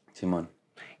 Simón.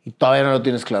 Y todavía no lo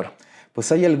tienes claro.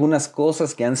 Pues hay algunas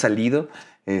cosas que han salido,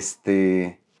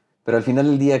 pero al final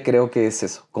del día creo que es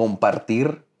eso,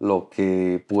 compartir lo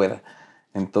que pueda.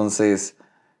 Entonces,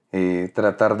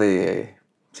 tratar de,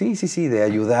 sí, de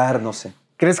ayudar, no sé.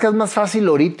 ¿Crees que es más fácil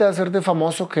ahorita hacerte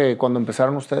famoso que cuando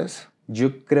empezaron ustedes?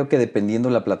 Yo creo que dependiendo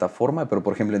de la plataforma, pero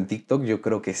por ejemplo en TikTok yo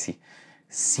creo que sí.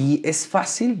 Sí es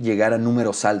fácil llegar a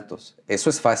números altos, eso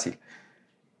es fácil.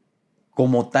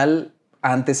 Como tal,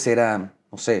 antes era,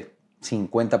 no sé,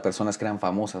 50 personas que eran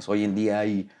famosas. Hoy en día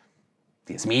hay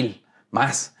 10,000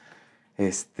 más.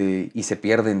 Y se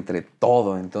pierde entre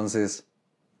todo. Entonces,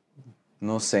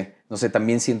 no sé.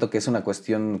 También siento que es una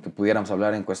cuestión que pudiéramos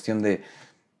hablar en cuestión de,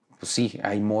 pues sí,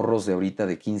 hay morros de ahorita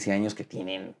de 15 años que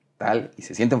tienen tal y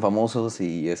se sienten famosos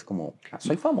y es como,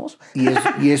 soy famoso.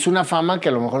 Y es una fama que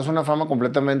a lo mejor es una fama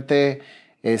completamente,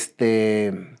 pues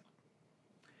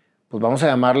vamos a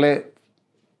llamarle,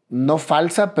 no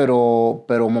falsa, pero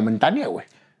momentánea, güey.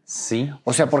 Sí.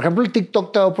 O sea, por ejemplo, el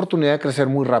TikTok te da oportunidad de crecer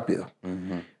muy rápido.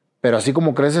 Pero así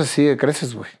como creces, sí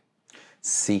creces, güey.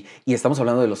 Sí, y estamos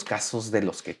hablando de los casos de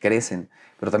los que crecen,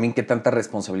 pero también qué tanta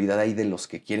responsabilidad hay de los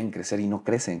que quieren crecer y no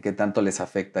crecen, qué tanto les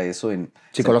afecta eso en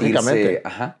psicológicamente.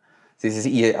 Ajá. Sí.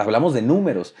 Y hablamos de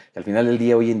números. Al final del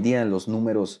día, hoy en día, los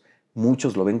números,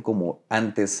 muchos lo ven como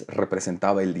antes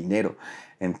representaba el dinero.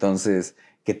 Entonces,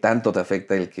 ¿qué tanto te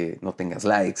afecta el que no tengas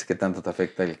likes? ¿Qué tanto te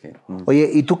afecta el que...? Oye,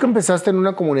 ¿y tú que empezaste en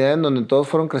una comunidad en donde todos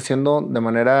fueron creciendo de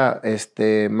manera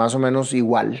más o menos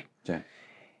igual? Sí.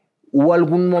 ¿Hubo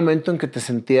algún momento en que te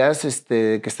sentías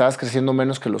que estabas creciendo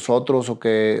menos que los otros o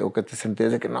que te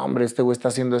sentías de que no, hombre, este güey está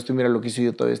haciendo esto y mira lo que hizo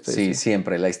yo todo esto? Sí,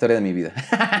 siempre, la historia de mi vida.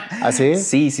 ¿Ah, sí?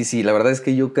 Sí. La verdad es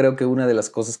que yo creo que una de las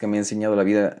cosas que me ha enseñado la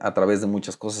vida a través de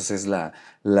muchas cosas es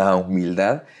la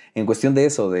humildad. En cuestión de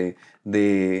eso, de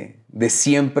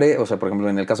siempre, o sea, por ejemplo,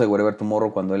 en el caso de Wherever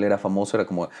Tomorrow, cuando él era famoso, era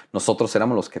como nosotros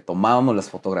éramos los que tomábamos las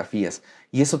fotografías.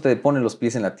 Y eso te pone los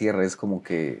pies en la tierra. Es como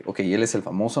que, ok, él es el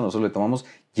famoso, nosotros le tomamos,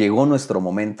 llegó nuestro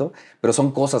momento, pero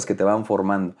son cosas que te van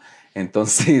formando.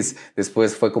 Entonces,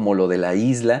 después fue como lo de la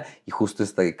isla y justo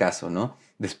este caso, ¿no?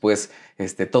 Después,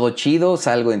 todo chido,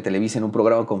 salgo en Televisa en un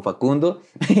programa con Facundo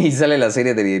y sale la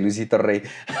serie de Luisito Rey.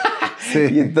 Sí.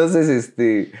 Y entonces,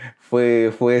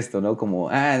 fue esto, ¿no? Como,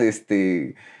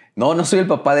 No soy el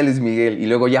papá de Luis Miguel. Y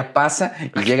luego ya pasa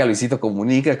y llega Luisito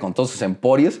Comunica con todos sus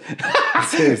emporios.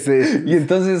 Sí. Y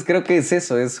entonces creo que es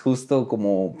eso, es justo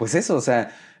como, pues eso, o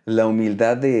sea, la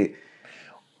humildad de,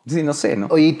 sí, no sé, ¿no?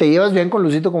 Oye, ¿te llevas bien con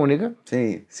Luisito Comunica?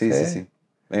 Sí.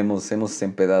 Hemos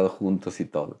empedado juntos y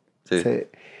todo. Sí.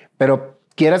 Pero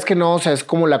quieras que no, o sea, es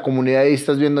como la comunidad y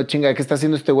estás viendo, chinga, ¿qué está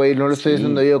haciendo este güey? No lo estoy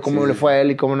haciendo yo, ¿cómo le fue a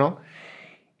él y cómo no?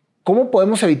 ¿Cómo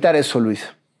podemos evitar eso, Luis?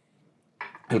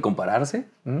 ¿El compararse?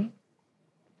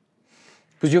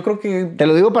 Pues yo creo que... Te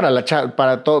lo digo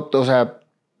para todo, o sea,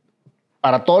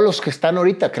 para todos los que están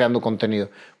ahorita creando contenido,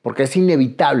 porque es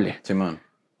inevitable. Simón.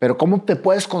 Pero ¿cómo te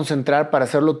puedes concentrar para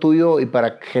hacer lo tuyo y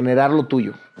para generar lo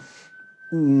tuyo?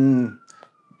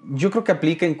 Yo creo que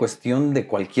aplica en cuestión de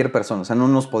cualquier persona. O sea, no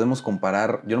nos podemos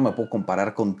comparar. Yo no me puedo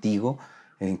comparar contigo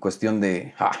en cuestión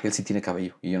de, él sí tiene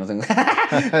cabello y yo no tengo.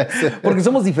 Porque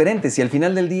somos diferentes y al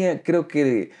final del día creo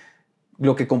que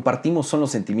lo que compartimos son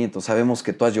los sentimientos. Sabemos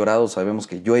que tú has llorado, sabemos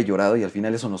que yo he llorado y al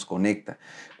final eso nos conecta.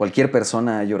 Cualquier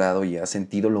persona ha llorado y ha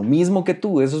sentido lo mismo que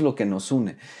tú. Eso es lo que nos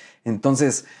une.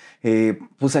 Entonces,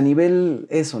 pues a nivel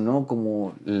eso, ¿no?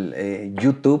 Como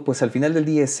YouTube, pues al final del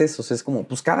día es eso. O sea, es como,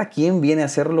 pues cada quien viene a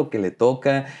hacer lo que le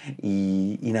toca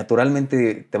y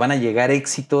naturalmente te van a llegar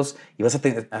éxitos y vas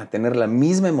a tener la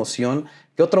misma emoción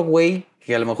que otro güey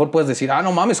que a lo mejor puedes decir,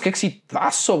 no mames, qué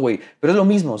exitazo, güey. Pero es lo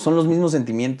mismo, son los mismos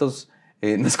sentimientos.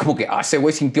 No es como que, ese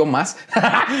güey sintió más.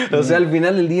 O sea, al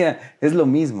final del día es lo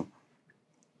mismo.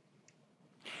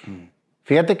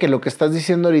 Fíjate que lo que estás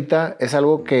diciendo ahorita es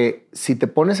algo que si te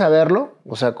pones a verlo,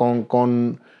 o sea,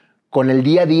 con el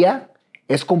día a día,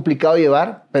 es complicado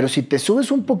llevar, pero si te subes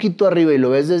un poquito arriba y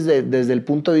lo ves desde el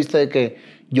punto de vista de que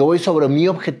yo voy sobre mi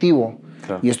objetivo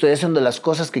y estoy haciendo las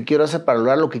cosas que quiero hacer para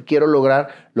lograr lo que quiero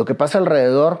lograr, lo que pasa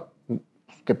alrededor,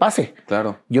 que pase.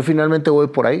 Claro. Yo finalmente voy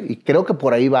por ahí y creo que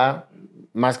por ahí va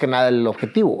más que nada el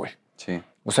objetivo, güey. Sí.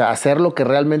 O sea, hacer lo que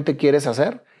realmente quieres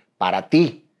hacer para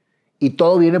ti. Y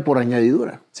todo viene por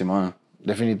añadidura. Simón.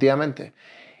 Definitivamente.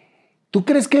 ¿Tú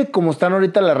crees que como están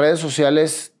ahorita las redes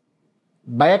sociales,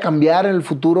 vaya a cambiar en el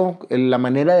futuro la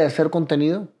manera de hacer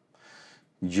contenido?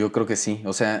 Yo creo que sí.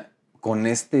 O sea, con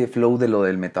este flow de lo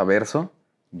del metaverso,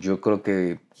 yo creo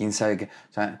que, quién sabe qué,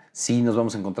 o sea, sí nos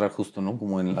vamos a encontrar justo, ¿no?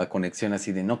 Como en la conexión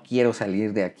así de no quiero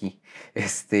salir de aquí.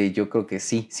 Yo creo que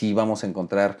sí vamos a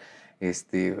encontrar,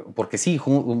 porque sí,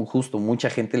 justo mucha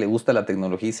gente le gusta la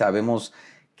tecnología y sabemos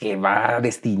que va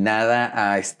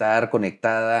destinada a estar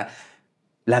conectada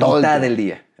la todo mitad del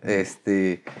día.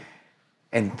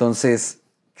 Entonces,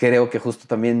 creo que justo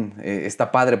también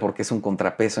está padre porque es un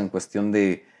contrapeso en cuestión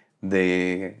de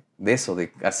eso,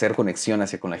 de hacer conexión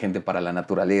hacia con la gente para la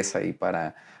naturaleza y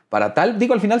para tal.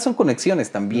 Digo, al final son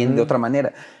conexiones también de otra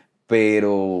manera,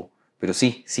 pero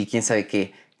sí, quién sabe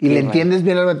qué. ¿Y le entiendes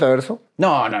bien al metaverso?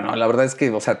 No, la verdad es que,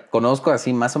 o sea, conozco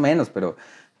así más o menos, pero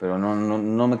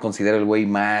no me considero el güey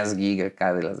más geek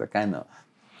acá de las de acá, no.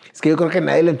 Es que yo creo que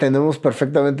nadie le entendemos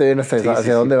perfectamente bien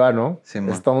hacia dónde va, ¿no? Sí,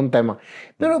 es todo un tema.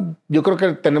 Pero yo creo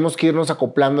que tenemos que irnos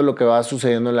acoplando a lo que va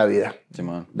sucediendo en la vida. Sí,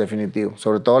 man. Definitivo.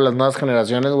 Sobre todo las nuevas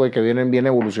generaciones, güey, que vienen bien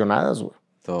evolucionadas, güey.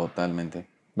 Totalmente.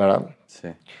 ¿Verdad? Sí.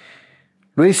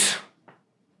 Luis,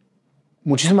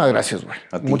 muchísimas gracias, güey.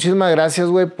 Muchísimas gracias,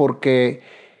 güey, porque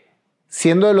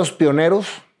siendo de los pioneros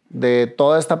de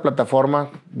toda esta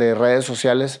plataforma de redes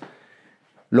sociales,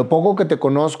 lo poco que te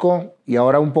conozco y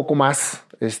ahora un poco más,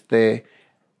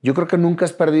 yo creo que nunca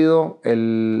has perdido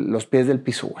los pies del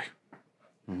piso, güey.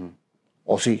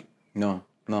 ¿O sí? No.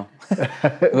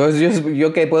 Pues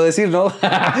yo qué puedo decir, ¿no?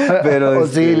 Pero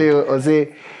sí, Leo, o sí.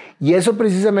 Y eso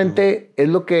precisamente es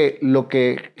lo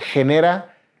que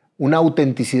genera una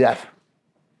autenticidad.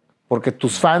 Porque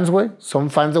tus fans, güey, son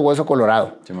fans de Hueso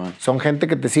Colorado. Sí, man. Son gente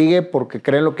que te sigue porque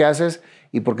creen lo que haces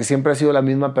y porque siempre has sido la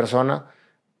misma persona,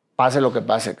 pase lo que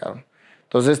pase, cabrón.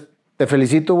 Entonces, te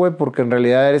felicito, güey, porque en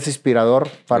realidad eres inspirador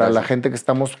para la gente que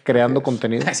estamos creando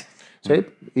contenido. Gracias. ¿Sí?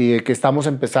 Y que estamos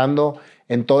empezando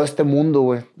en todo este mundo,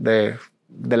 güey, de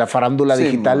la farándula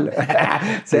digital.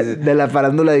 De la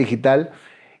farándula digital.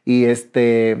 Y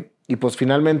pues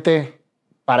finalmente,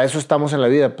 para eso estamos en la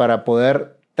vida, para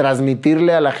poder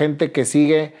transmitirle a la gente que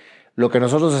sigue lo que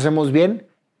nosotros hacemos bien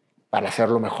para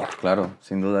hacerlo mejor. Claro,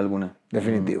 sin duda alguna.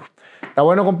 Definitivo. Está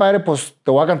bueno, compadre, pues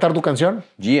te voy a cantar tu canción.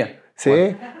 Yeah. Sí.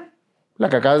 Bueno. La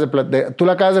que tú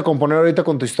la acabas de componer ahorita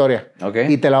con tu historia.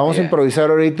 Okay. Y te la vamos a improvisar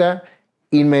ahorita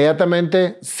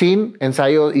inmediatamente, sin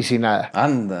ensayo y sin nada.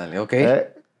 Ándale, ok.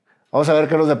 Vamos a ver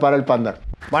qué nos depara el panda.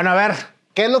 Bueno, a ver,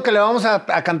 ¿qué es lo que le vamos a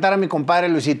cantar a mi compadre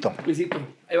Luisito? Luisito,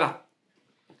 ahí va.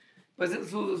 Pues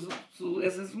es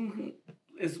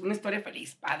una historia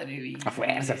feliz, padre. A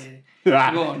fuerzas.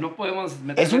 Digo, no podemos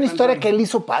meter. Es una historia que él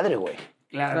hizo padre, güey.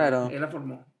 Claro. Él la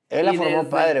formó. Él la formó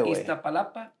padre, güey.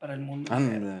 Iztapalapa para el mundo.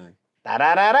 Ándale.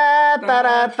 Tararara,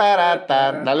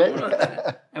 Dale.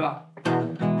 Ahí va.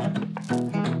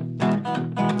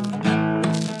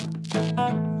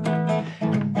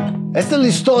 Esta es la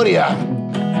historia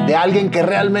de alguien que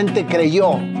realmente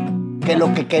creyó que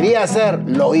lo que quería hacer,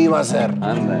 lo iba a hacer.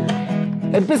 Ándale.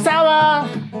 Empezaba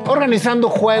organizando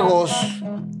juegos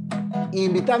e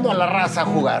invitando a la raza a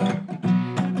jugar.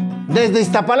 Desde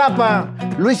Iztapalapa,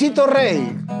 Luisito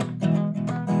Rey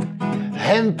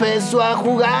empezó a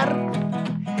jugar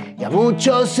y a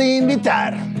muchos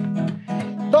invitar.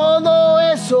 Todo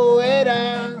eso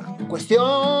era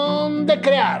cuestión de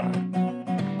crear.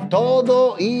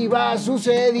 Todo iba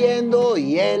sucediendo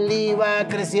y él iba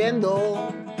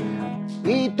creciendo.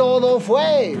 Y todo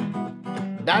fue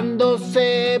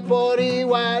dándose por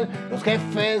igual. Los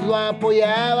jefes lo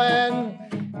apoyaban.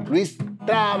 Luis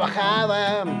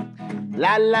trabajaba.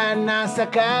 La lana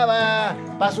sacaba.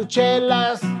 Pa' sus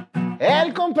chelas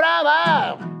él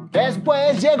compraba.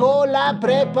 Después llegó la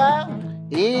prepa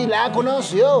y la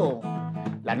conoció.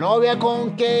 La novia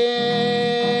con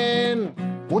quien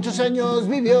muchos años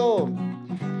vivió.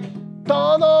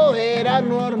 Todo era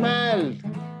normal,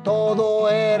 todo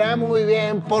era muy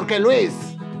bien, porque Luis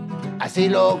así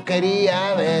lo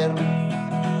quería ver.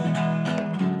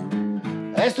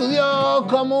 Estudió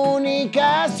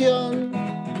comunicación,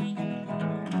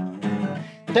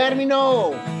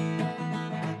 terminó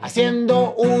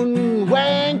haciendo un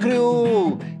buen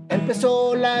crew.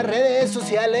 Empezó las redes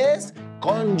sociales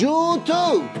con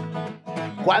YouTube,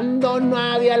 cuando no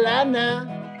había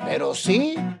lana, pero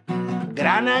sí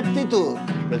gran actitud.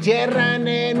 Lo encierran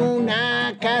en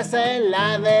una casa en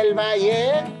la del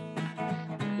Valle.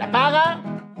 La paga,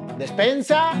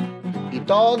 despensa y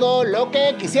todo lo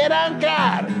que quisieran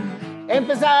crear.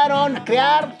 Empezaron a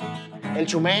crear el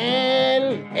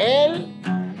Chumel, él,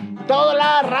 toda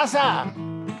la raza,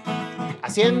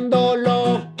 haciendo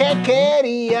lo que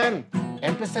querían.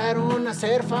 Empezaron a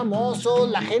ser famosos,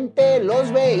 la gente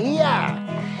los veía.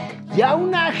 Y a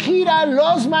una gira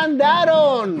los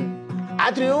mandaron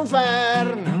a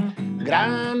triunfar.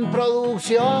 Gran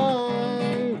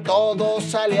producción, todo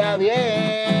salía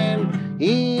bien.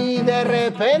 Y de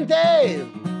repente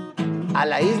a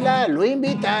la isla lo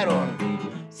invitaron.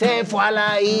 Se fue a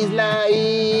la isla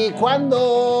y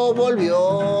cuando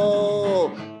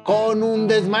volvió con un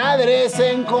desmadre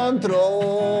se encontró.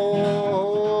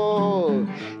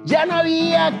 Ya no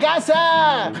había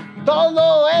casa,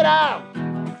 todo era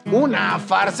una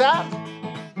farsa.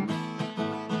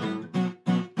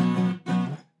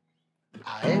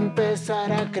 A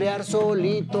empezar a crear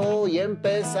solito y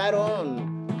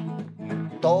empezaron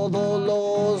todos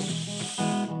los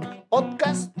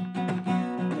podcasts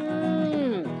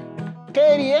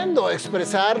queriendo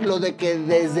expresar lo de que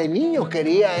desde niño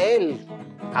quería él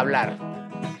hablar.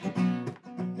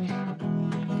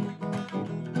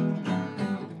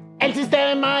 El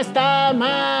sistema está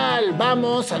mal,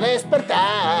 vamos a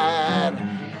despertar,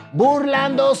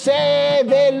 burlándose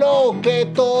de lo que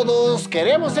todos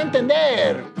queremos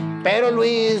entender. Pero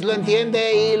Luis lo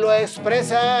entiende y lo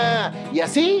expresa, y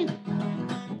así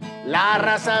la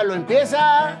raza lo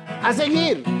empieza a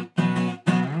seguir.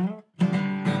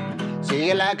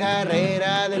 Sigue la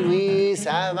carrera de Luis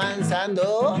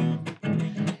avanzando,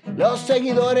 los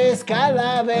seguidores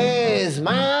cada vez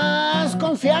más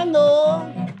confiando.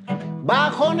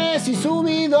 Bajones y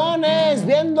subidones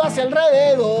viendo hacia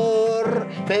alrededor,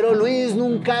 pero Luis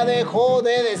nunca dejó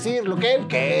de decir lo que él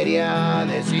quería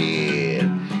decir.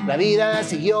 La vida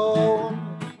siguió,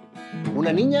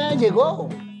 una niña llegó,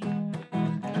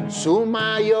 su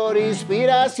mayor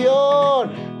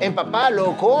inspiración en papá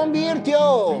lo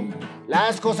convirtió.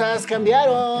 Las cosas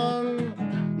cambiaron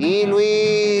y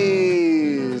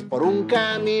Luis por un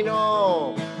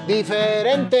camino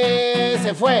diferente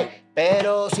se fue,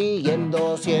 pero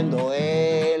siguiendo siendo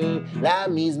él la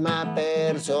misma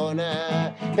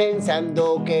persona,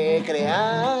 pensando qué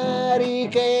crear y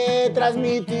qué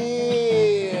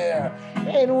transmitir.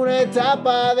 En una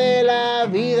etapa de la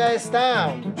vida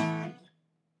está.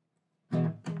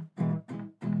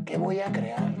 ¿Qué voy a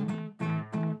crear?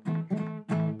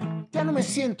 Ya no me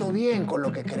siento bien con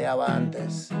lo que creaba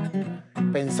antes.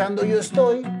 Pensando yo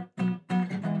estoy,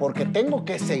 porque tengo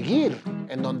que seguir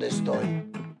en donde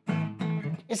estoy.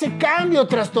 Ese cambio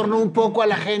trastornó un poco a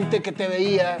la gente que te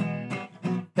veía,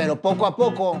 pero poco a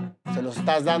poco se los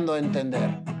estás dando a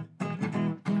entender.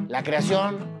 La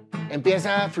creación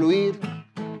empieza a fluir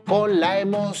con la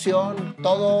emoción,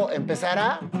 todo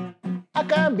empezará a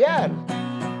cambiar.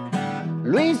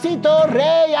 Luisito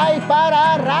Rey hay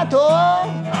para rato,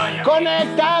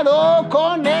 conectado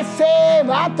con ese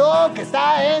vato que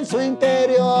está en su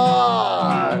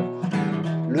interior.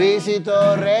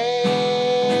 Luisito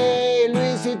Rey,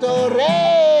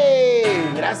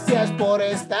 gracias por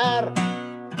estar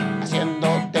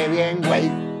haciéndote bien, güey.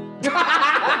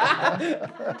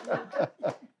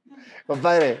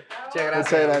 Compadre. Muchas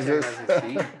gracias.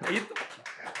 Sí.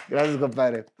 Gracias,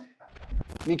 compadre.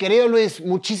 Mi querido Luis,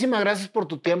 muchísimas gracias por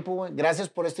tu tiempo, güey. Gracias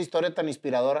por esta historia tan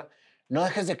inspiradora. No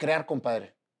dejes de crear,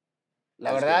 compadre.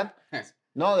 La verdad,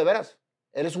 no, de veras.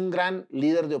 Eres un gran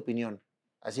líder de opinión.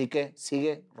 Así que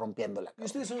sigue rompiéndola. Y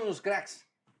ustedes son unos cracks.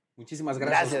 Muchísimas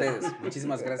gracias a ustedes.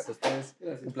 Muchísimas gracias a ustedes.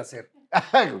 Gracias. Un placer.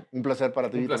 Un placer para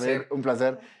ti Un placer. también. Un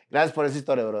placer. Gracias por esa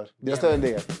historia, brother. Dios te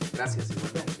bendiga. Gracias.